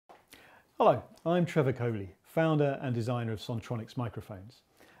Hello, I'm Trevor Coley, founder and designer of Sontronics microphones,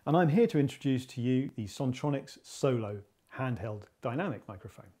 and I'm here to introduce to you the Sontronics SOLO handheld dynamic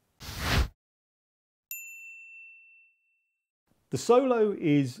microphone. The SOLO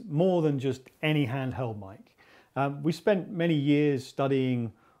is more than just any handheld mic. We spent many years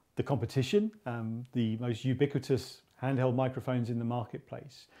studying the competition, the most ubiquitous handheld microphones in the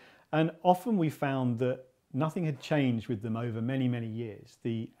marketplace, and often we found that nothing had changed with them over many years.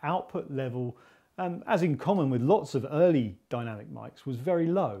 The output level, as in common with lots of early dynamic mics, was very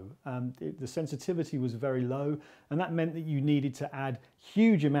low. The sensitivity was very low, and that meant that you needed to add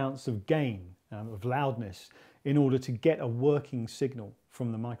huge amounts of gain, of loudness, in order to get a working signal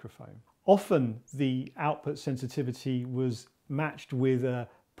from the microphone. Often the output sensitivity was matched with a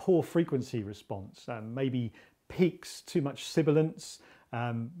poor frequency response, maybe peaks, too much sibilance,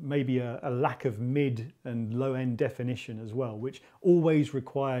 maybe a lack of mid and low end definition as well, which always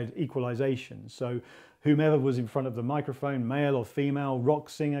required equalization. So whomever was in front of the microphone, male or female, rock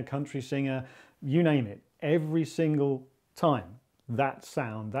singer, country singer, you name it, every single time that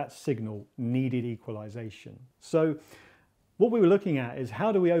sound, that signal needed equalization. So what we were looking at is,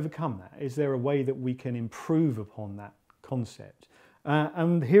 how do we overcome that? Is there a way that we can improve upon that concept?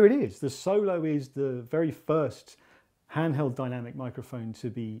 And here it is. The SOLO is the very first handheld dynamic microphone to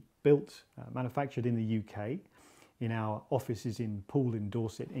be built, manufactured in the UK, in our offices in Poole in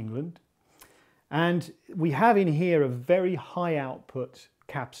Dorset, England. And we have in here a very high output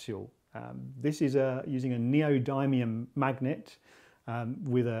capsule. This is using a neodymium magnet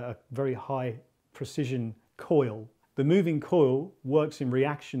with a very high precision coil. The moving coil works in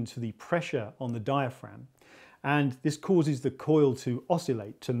reaction to the pressure on the diaphragm, and this causes the coil to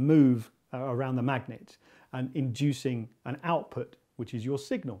oscillate, to move around the magnet, and inducing an output, which is your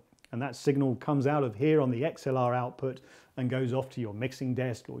signal. And that signal comes out of here on the XLR output and goes off to your mixing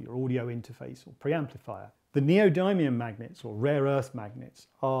desk or your audio interface or preamplifier. The neodymium magnets, or rare earth magnets,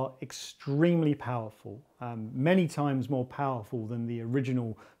 are extremely powerful, many times more powerful than the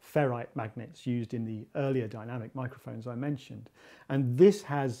original ferrite magnets used in the earlier dynamic microphones I mentioned. And this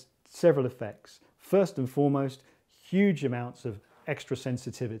has several effects. First and foremost, huge amounts of extra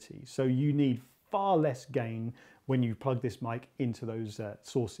sensitivity. So you need far less gain when you plug this mic into those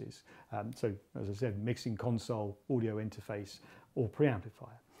sources. So as I said, mixing console, audio interface, or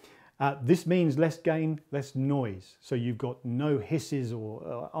preamplifier. This means less gain, less noise. So you've got no hisses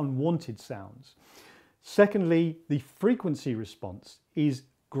or unwanted sounds. Secondly, the frequency response is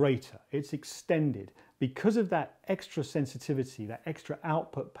greater. It's extended. Because of that extra sensitivity, that extra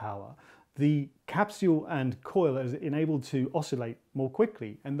output power, the capsule and coil is enabled to oscillate more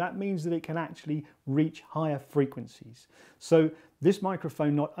quickly, and that means that it can actually reach higher frequencies. So this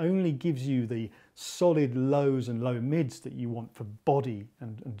microphone not only gives you the solid lows and low mids that you want for body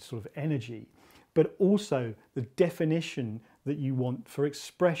and sort of energy, but also the definition that you want for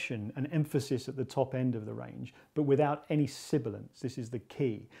expression and emphasis at the top end of the range, but without any sibilance. This is the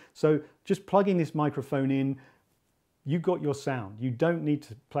key. So just plugging this microphone in, you've got your sound. You don't need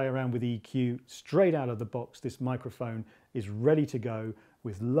to play around with EQ. Straight out of the box, this microphone is ready to go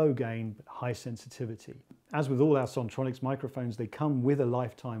with low gain but high sensitivity. As with all our Sontronics microphones, they come with a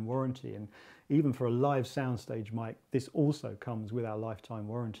lifetime warranty, and even for a live soundstage mic, this also comes with our lifetime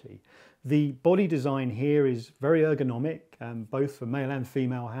warranty. The body design here is very ergonomic, both for male and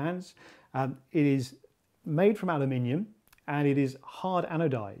female hands. It is made from aluminium, and it is hard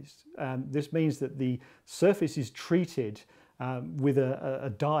anodized. This means that the surface is treated with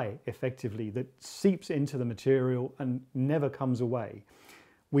a dye, effectively, that seeps into the material and never comes away.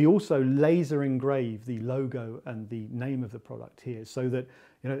 We also laser engrave the logo and the name of the product here, so that,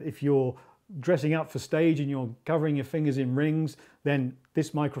 you know, if you're dressing up for stage and you're covering your fingers in rings, then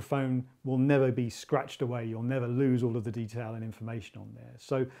this microphone will never be scratched away. You'll never lose all of the detail and information on there.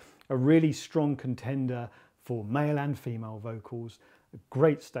 So a really strong contender for male and female vocals, a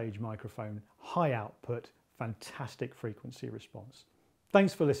great stage microphone, high output, fantastic frequency response.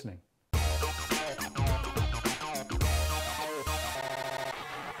 Thanks for listening.